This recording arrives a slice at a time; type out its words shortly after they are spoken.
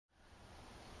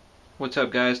What's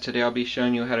up guys, today I'll be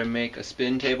showing you how to make a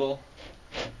spin table.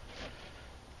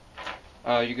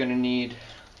 You're going to need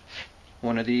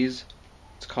one of these.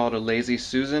 It's called a Lazy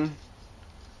Susan.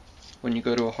 When you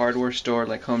go to a hardware store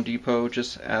like Home Depot,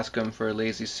 just ask them for a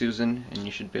Lazy Susan and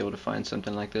you should be able to find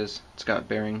something like this. It's got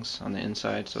bearings on the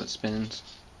inside so it spins.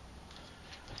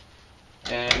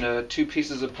 And 2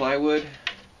 pieces of plywood.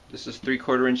 This is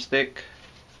 3/4 inch thick.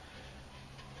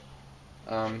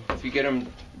 If you get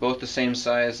them both the same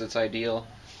size, that's ideal.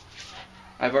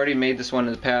 I've already made this one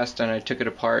in the past and I took it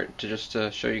apart to just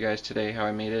show you guys today how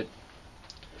I made it.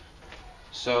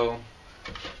 So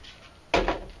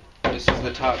this is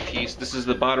the top piece. This is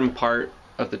the bottom part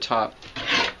of the top.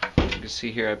 You can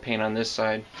see here I paint on this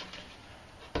side.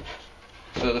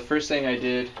 So the first thing I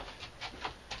did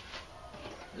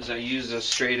is I used a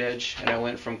straight edge and I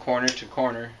went from corner to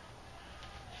corner.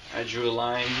 I drew a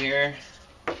line here,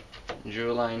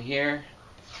 drew a line here,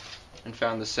 and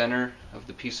found the center of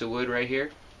the piece of wood right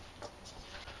here.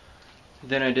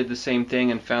 Then I did the same thing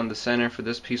and found the center for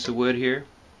this piece of wood here.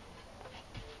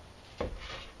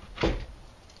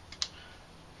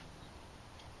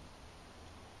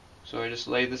 So I just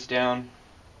laid this down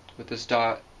with this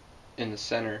dot in the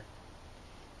center.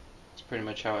 That's pretty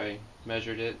much how I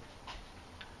measured it.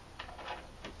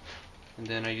 And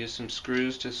then I used some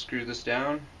screws to screw this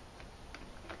down.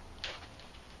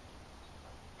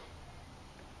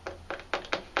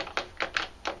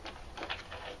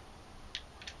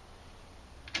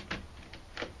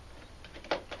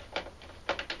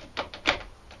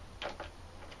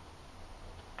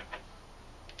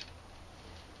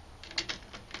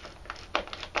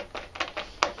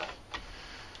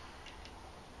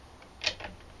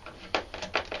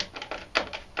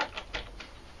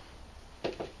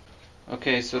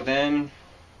 Okay, so then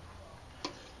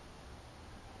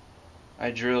I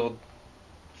drilled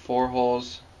 4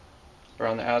 holes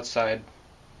around the outside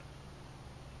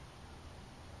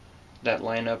that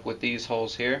line up with these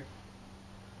holes here.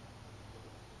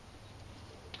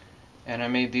 And I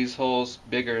made these holes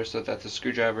bigger so that the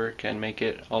screwdriver can make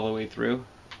it all the way through.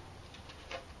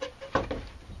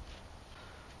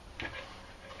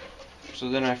 So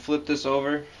then I flip this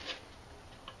over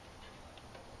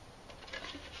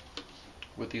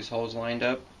with these holes lined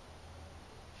up.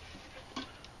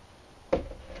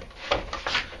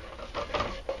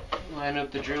 Line up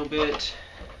the drill bit.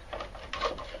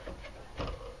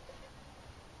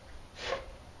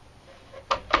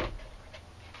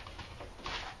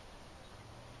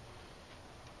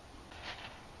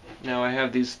 Now I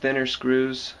have these thinner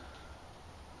screws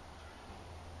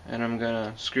and I'm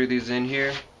gonna screw these in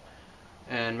here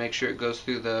and make sure it goes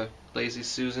through the Lazy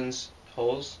Susan's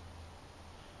holes.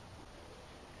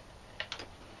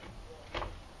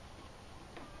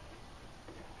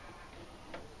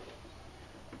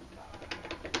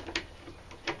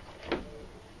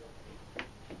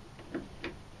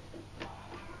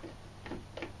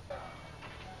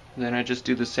 Then I just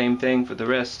do the same thing for the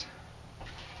rest.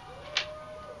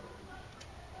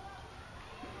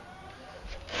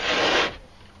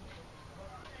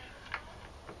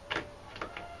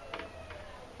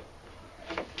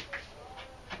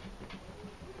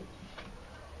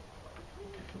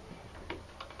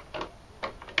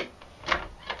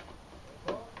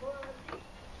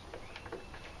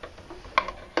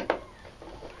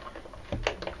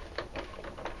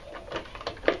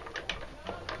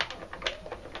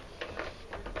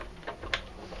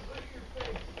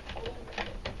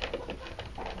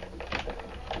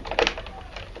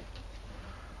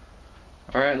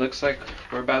 Alright, looks like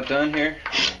we're about done here.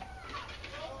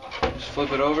 Just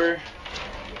flip it over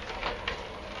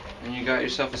and you got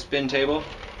yourself a spin table.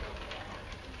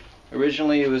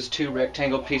 Originally it was 2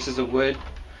 rectangle pieces of wood,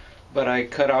 but I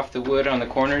cut off the wood on the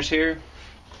corners here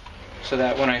so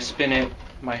that when I spin it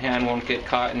my hand won't get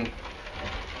caught and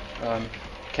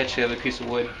catch the other piece of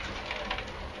wood.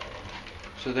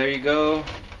 So there you go.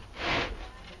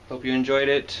 Hope you enjoyed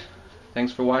it.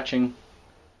 Thanks for watching.